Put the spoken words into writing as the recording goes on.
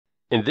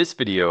In this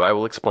video, I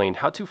will explain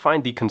how to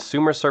find the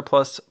consumer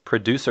surplus,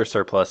 producer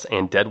surplus,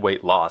 and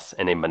deadweight loss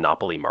in a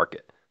monopoly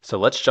market. So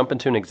let's jump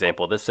into an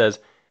example. This says,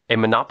 a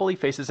monopoly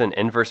faces an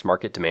inverse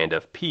market demand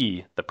of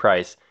P, the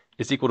price,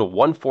 is equal to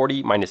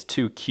 140 minus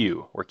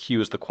 2Q, where Q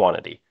is the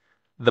quantity.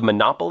 The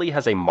monopoly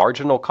has a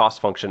marginal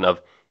cost function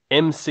of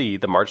MC,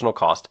 the marginal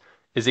cost,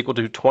 is equal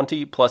to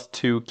 20 plus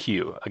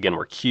 2Q, again,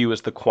 where Q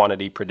is the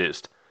quantity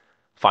produced.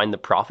 Find the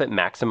profit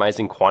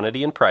maximizing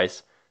quantity and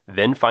price,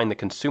 then find the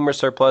consumer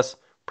surplus,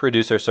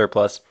 producer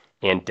surplus,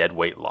 and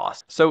deadweight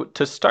loss. So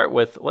to start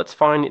with, let's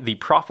find the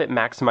profit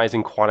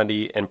maximizing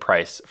quantity and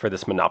price for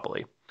this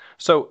monopoly.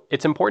 So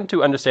it's important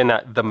to understand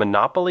that the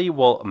monopoly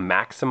will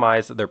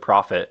maximize their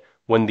profit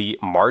when the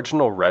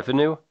marginal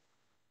revenue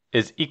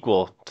is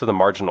equal to the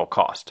marginal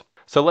cost.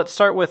 So let's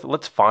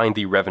find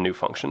the revenue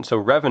function. So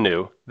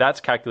revenue,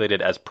 that's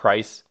calculated as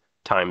price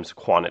times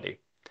quantity.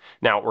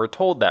 Now we're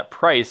told that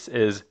price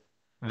is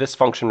this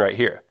function right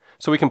here.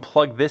 So we can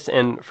plug this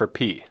in for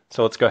P.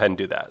 So let's go ahead and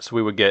do that. So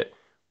we would get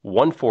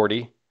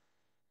 140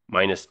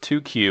 minus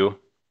 2Q,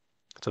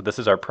 so this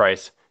is our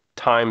price,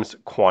 times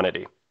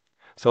quantity.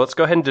 So let's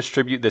go ahead and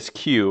distribute this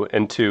Q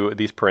into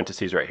these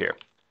parentheses right here.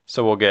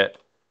 So we'll get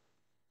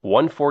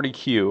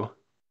 140Q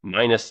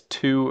minus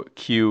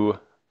 2Q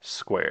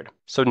squared.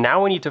 So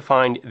now we need to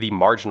find the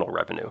marginal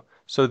revenue.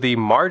 So the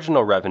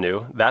marginal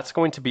revenue, that's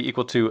going to be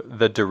equal to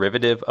the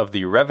derivative of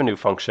the revenue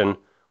function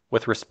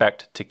with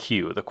respect to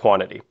Q, the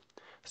quantity.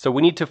 So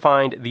we need to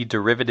find the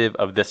derivative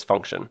of this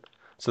function.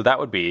 So that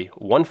would be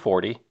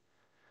 140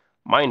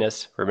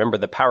 minus, remember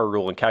the power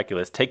rule in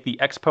calculus, take the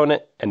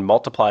exponent and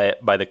multiply it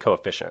by the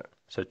coefficient.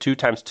 So 2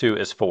 times 2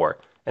 is 4,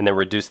 and then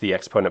reduce the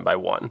exponent by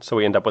 1. So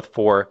we end up with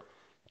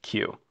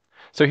 4Q.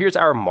 So here's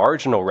our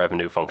marginal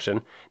revenue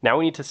function. Now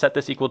we need to set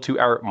this equal to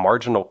our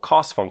marginal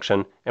cost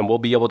function, and we'll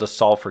be able to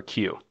solve for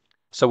Q.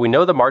 So we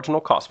know the marginal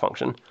cost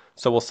function,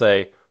 so we'll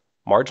say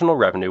marginal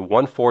revenue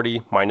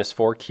 140 minus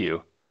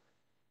 4Q,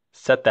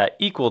 set that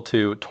equal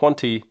to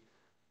 20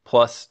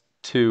 plus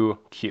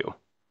 2Q,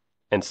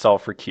 and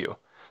solve for Q.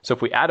 So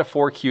if we add a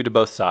 4Q to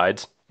both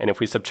sides, and if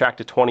we subtract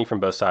a 20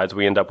 from both sides,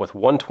 we end up with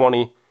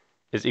 120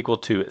 is equal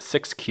to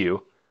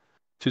 6Q.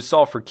 To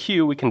solve for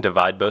Q, we can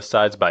divide both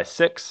sides by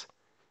 6,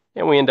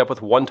 and we end up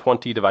with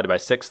 120 divided by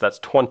 6, that's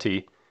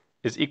 20,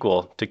 is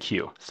equal to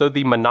Q. So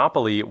the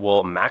monopoly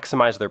will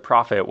maximize their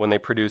profit when they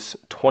produce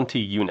 20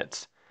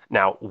 units.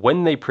 Now,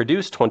 when they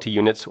produce 20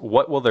 units,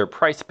 what will their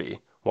price be?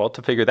 Well,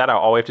 to figure that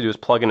out, all we have to do is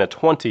plug in a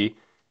 20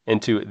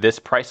 into this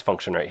price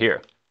function right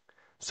here.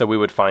 So we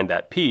would find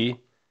that P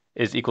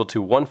is equal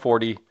to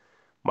 140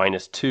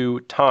 minus 2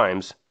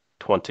 times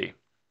 20.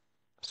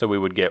 So we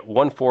would get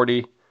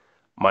 140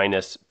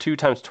 minus 2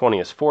 times 20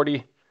 is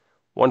 40.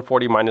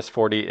 140 minus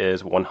 40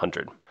 is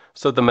 100.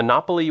 So the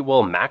monopoly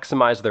will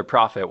maximize their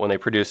profit when they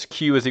produce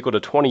Q is equal to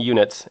 20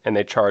 units and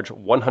they charge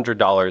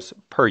 $100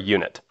 per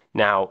unit.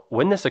 Now,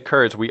 when this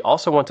occurs, we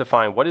also want to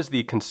find what is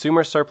the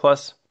consumer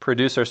surplus,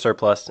 producer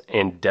surplus,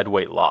 and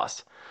deadweight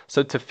loss.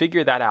 So to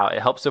figure that out,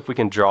 it helps if we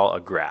can draw a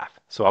graph.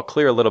 So I'll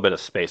clear a little bit of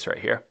space right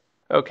here.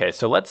 Okay,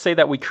 so let's say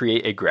that we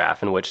create a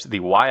graph in which the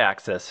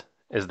y-axis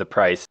is the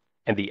price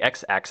and the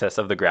x-axis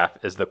of the graph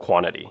is the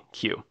quantity,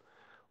 Q.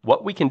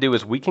 What we can do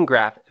is we can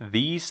graph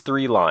these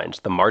three lines,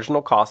 the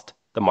marginal cost,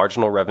 the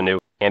marginal revenue,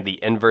 and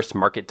the inverse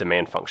market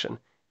demand function.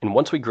 And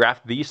once we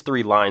graph these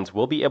three lines,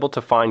 we'll be able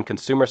to find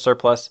consumer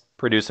surplus,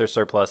 producer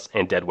surplus,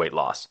 and deadweight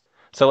loss.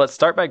 So let's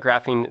start by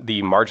graphing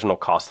the marginal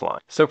cost line.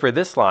 So for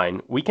this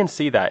line, we can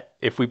see that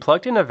if we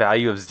plugged in a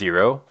value of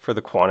 0 for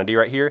the quantity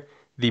right here,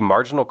 the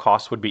marginal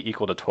cost would be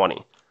equal to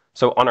 20.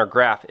 So on our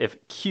graph, if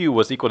Q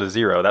was equal to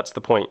 0, that's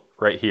the point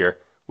right here,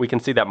 we can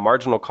see that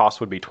marginal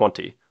cost would be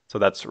 20. So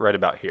that's right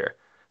about here.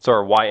 So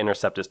our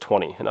y-intercept is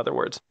 20, in other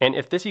words. And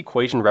if this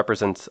equation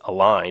represents a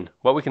line,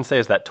 what we can say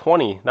is that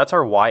 20, that's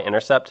our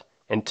y-intercept,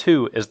 and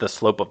 2 is the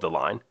slope of the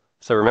line.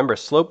 So remember,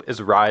 slope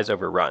is rise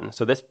over run.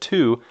 So this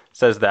 2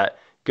 says that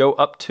go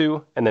up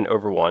 2 and then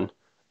over 1,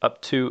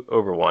 up 2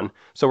 over 1.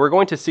 So we're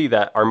going to see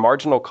that our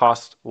marginal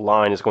cost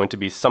line is going to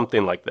be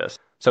something like this.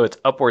 So it's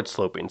upward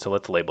sloping, so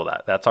let's label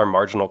that. That's our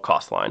marginal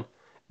cost line.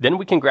 Then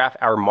we can graph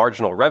our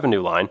marginal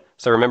revenue line.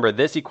 So remember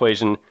this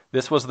equation,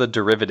 this was the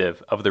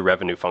derivative of the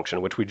revenue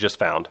function, which we just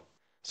found.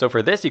 So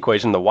for this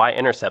equation, the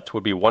y-intercept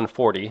would be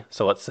 140.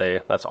 So let's say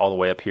that's all the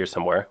way up here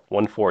somewhere,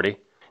 140.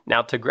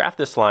 Now to graph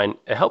this line,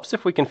 it helps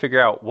if we can figure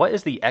out what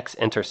is the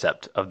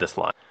x-intercept of this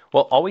line.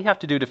 Well, all we have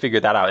to do to figure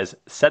that out is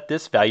set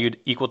this value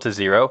equal to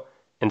 0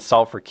 and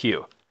solve for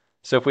Q.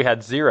 So if we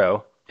had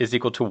 0 is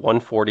equal to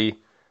 140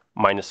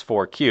 minus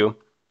 4Q,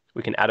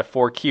 we can add a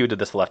 4Q to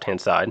this left-hand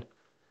side,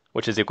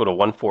 which is equal to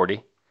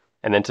 140.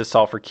 And then to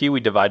solve for Q, we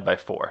divide by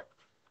 4.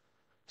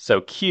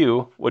 So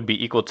Q would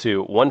be equal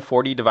to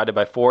 140 divided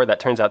by 4. That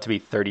turns out to be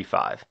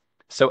 35.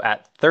 So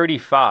at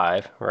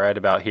 35, right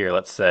about here,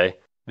 let's say,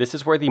 this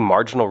is where the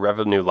marginal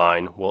revenue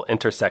line will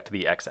intersect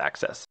the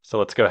x-axis. So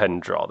let's go ahead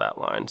and draw that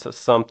line. So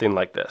something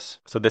like this.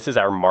 So this is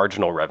our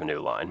marginal revenue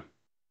line.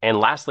 And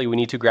lastly, we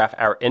need to graph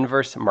our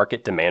inverse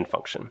market demand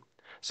function.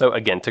 So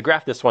again, to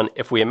graph this one,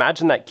 if we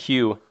imagine that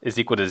Q is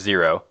equal to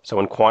 0, so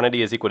when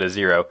quantity is equal to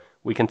 0,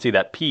 we can see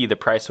that P, the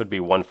price, would be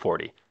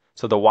 140.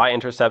 So the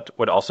y-intercept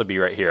would also be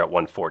right here at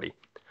 140.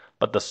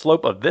 But the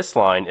slope of this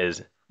line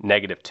is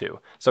 -2.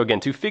 So again,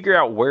 to figure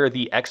out where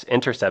the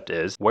x-intercept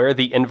is, where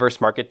the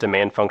inverse market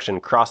demand function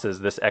crosses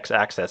this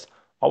x-axis,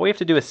 all we have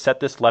to do is set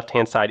this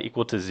left-hand side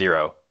equal to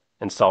 0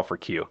 and solve for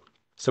Q.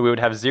 So we would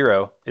have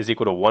 0 is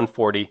equal to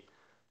 140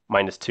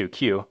 minus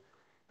 2Q.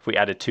 If we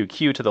added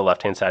 2Q to the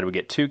left-hand side, we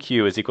get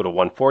 2Q is equal to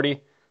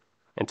 140.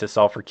 And to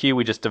solve for Q,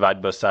 we just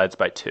divide both sides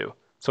by 2.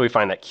 So we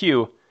find that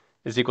Q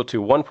is equal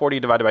to 140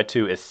 divided by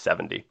 2 is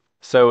 70.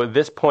 So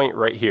this point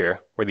right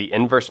here, where the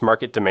inverse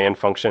market demand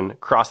function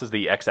crosses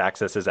the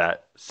x-axis, is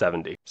at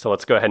 70. So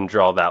let's go ahead and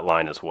draw that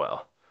line as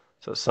well.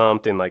 So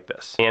something like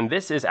this. And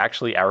this is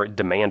actually our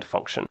demand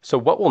function. So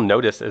what we'll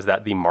notice is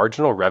that the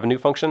marginal revenue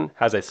function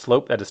has a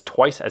slope that is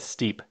twice as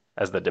steep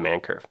as the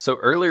demand curve. So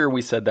earlier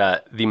we said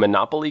that the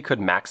monopoly could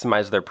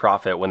maximize their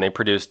profit when they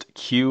produced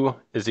Q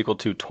is equal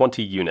to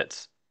 20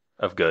 units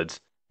of goods.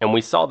 And we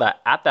saw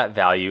that at that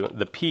value,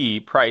 the P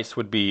price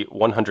would be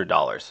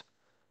 $100.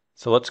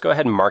 So let's go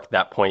ahead and mark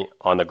that point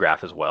on the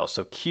graph as well.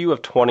 So Q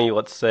of 20,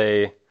 let's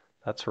say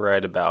that's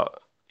right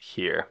about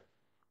here.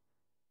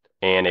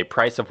 And a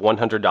price of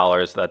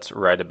 $100, that's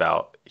right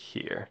about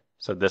here.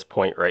 So this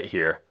point right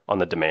here on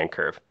the demand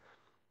curve.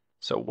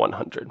 So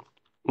 100.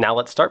 Now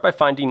let's start by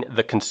finding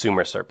the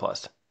consumer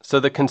surplus. So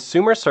the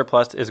consumer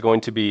surplus is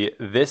going to be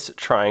this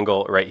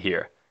triangle right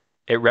here.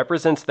 It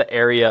represents the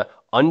area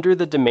under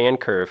the demand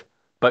curve,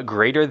 but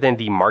greater than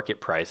the market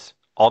price,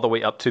 all the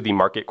way up to the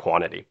market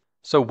quantity.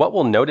 So what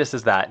we'll notice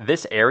is that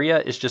this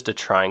area is just a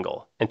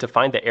triangle. And to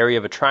find the area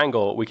of a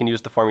triangle, we can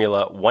use the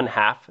formula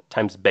 1/2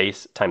 times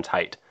base times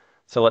height.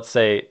 So let's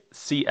say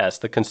CS,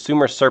 the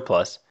consumer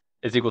surplus,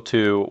 is equal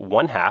to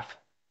 1/2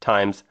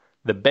 times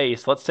the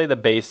base. Let's say the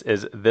base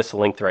is this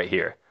length right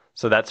here.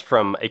 So that's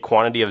from a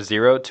quantity of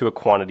 0 to a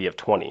quantity of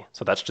 20.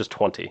 So that's just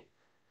 20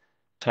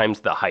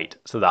 times the height.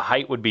 So the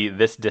height would be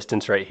this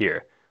distance right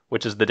here,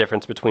 which is the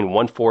difference between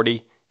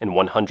 140 and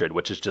 100,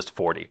 which is just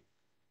 40.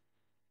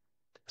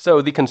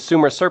 So the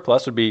consumer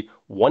surplus would be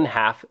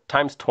 1/2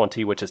 times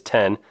 20, which is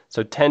 10.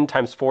 So 10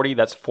 times 40,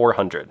 that's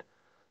 400.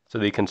 So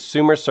the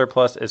consumer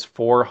surplus is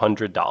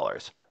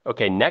 $400.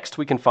 Okay, next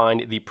we can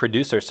find the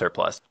producer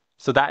surplus.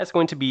 So that is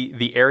going to be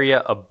the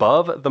area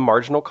above the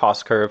marginal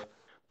cost curve,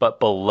 but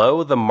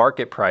below the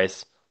market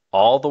price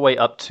all the way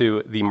up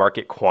to the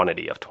market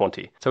quantity of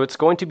 20. So it's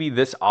going to be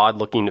this odd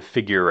looking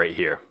figure right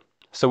here.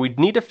 So we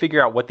need to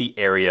figure out what the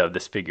area of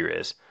this figure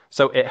is.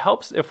 So it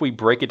helps if we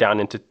break it down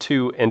into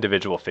two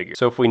individual figures.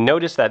 So if we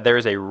notice that there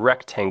is a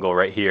rectangle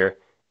right here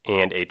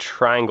and a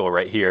triangle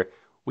right here,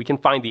 we can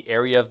find the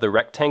area of the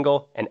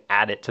rectangle and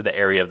add it to the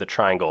area of the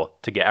triangle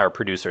to get our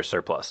producer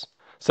surplus.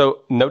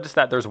 So notice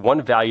that there's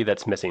one value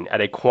that's missing.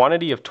 At a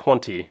quantity of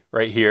 20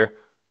 right here,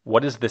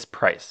 what is this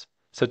price?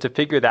 So to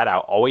figure that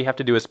out, all we have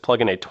to do is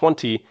plug in a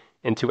 20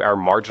 into our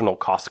marginal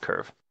cost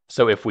curve.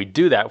 So if we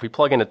do that, if we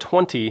plug in a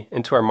 20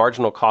 into our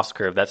marginal cost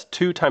curve, that's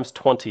 2 times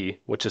 20,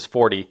 which is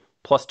 40,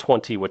 plus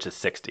 20, which is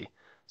 60.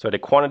 So at a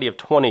quantity of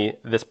 20,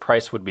 this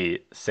price would be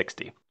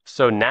 60.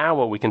 So now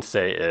what we can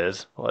say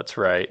is, let's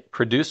write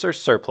producer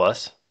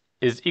surplus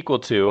is equal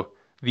to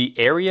the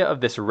area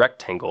of this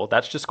rectangle.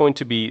 That's just going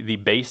to be the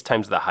base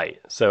times the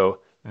height. So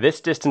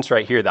this distance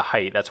right here, the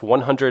height, that's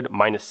 100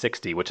 minus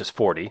 60, which is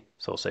 40.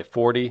 So we'll say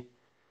 40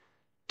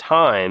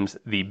 times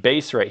the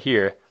base right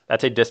here.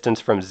 That's a distance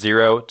from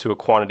 0 to a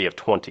quantity of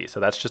 20. So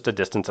that's just a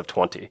distance of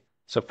 20.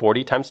 So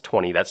 40 times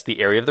 20, that's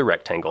the area of the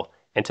rectangle.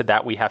 And to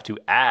that, we have to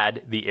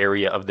add the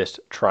area of this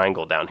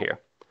triangle down here.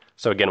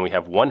 So again, we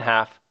have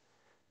 1/2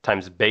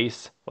 times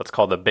base. Let's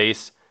call the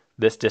base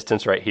this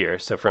distance right here.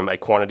 So from a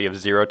quantity of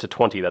 0 to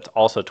 20, that's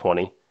also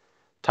 20,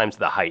 times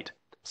the height.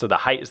 So the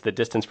height is the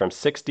distance from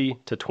 60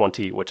 to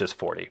 20, which is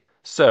 40.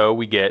 So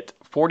we get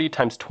 40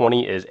 times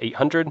 20 is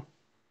 800,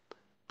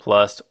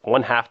 plus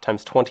 1/2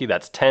 times 20,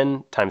 that's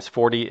 10, times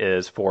 40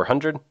 is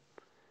 400.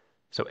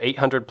 So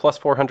 800 plus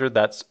 400,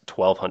 that's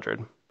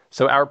 1,200.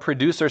 So our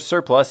producer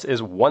surplus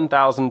is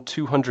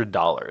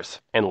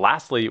 $1,200. And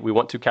lastly, we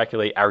want to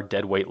calculate our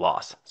deadweight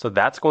loss. So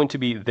that's going to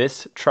be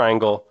this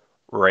triangle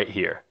right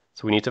here.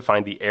 So we need to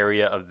find the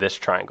area of this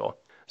triangle.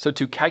 So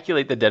to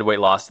calculate the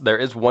deadweight loss, there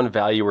is one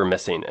value we're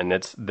missing, and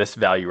it's this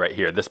value right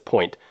here, this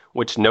point,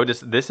 which notice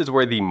this is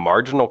where the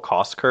marginal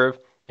cost curve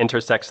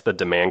intersects the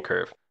demand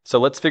curve. So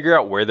let's figure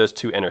out where those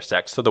two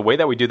intersect. So the way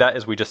that we do that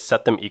is we just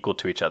set them equal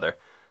to each other.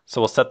 So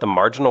we'll set the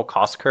marginal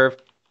cost curve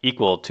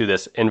equal to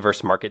this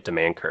inverse market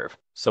demand curve.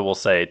 So we'll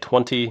say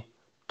 20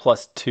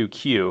 plus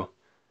 2Q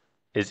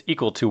is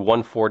equal to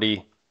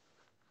 140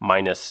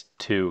 minus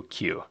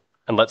 2Q.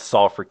 And let's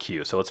solve for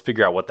Q. So let's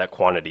figure out what that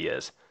quantity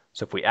is.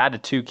 So if we add a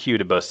 2Q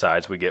to both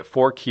sides, we get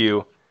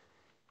 4Q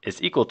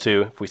is equal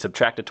to, if we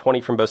subtract a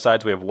 20 from both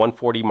sides, we have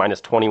 140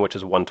 minus 20, which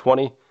is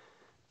 120.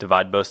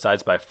 Divide both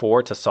sides by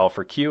 4 to solve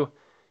for Q. And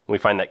we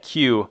find that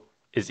Q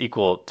is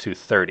equal to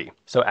 30.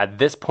 So at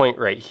this point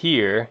right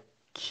here,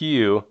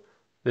 Q,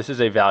 this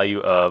is a value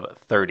of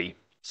 30.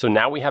 So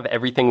now we have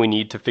everything we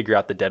need to figure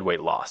out the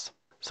deadweight loss.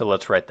 So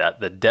let's write that.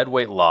 The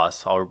deadweight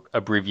loss, I'll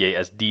abbreviate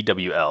as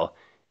DWL,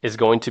 is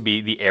going to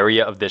be the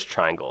area of this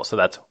triangle. So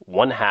that's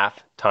 1/2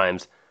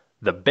 times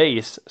the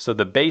base. So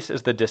the base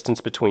is the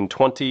distance between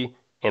 20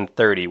 and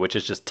 30, which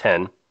is just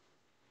 10,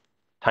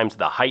 times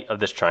the height of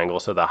this triangle.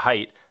 So the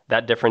height,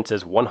 that difference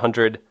is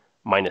 100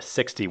 minus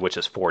 60, which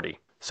is 40.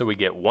 So we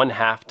get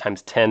 1/2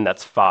 times 10,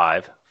 that's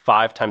 5.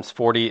 5 times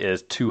 40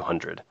 is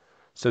 200.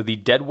 So the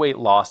deadweight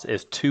loss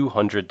is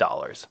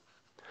 $200.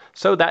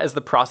 So that is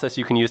the process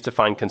you can use to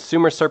find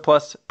consumer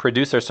surplus,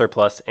 producer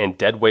surplus, and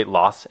deadweight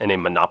loss in a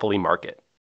monopoly market.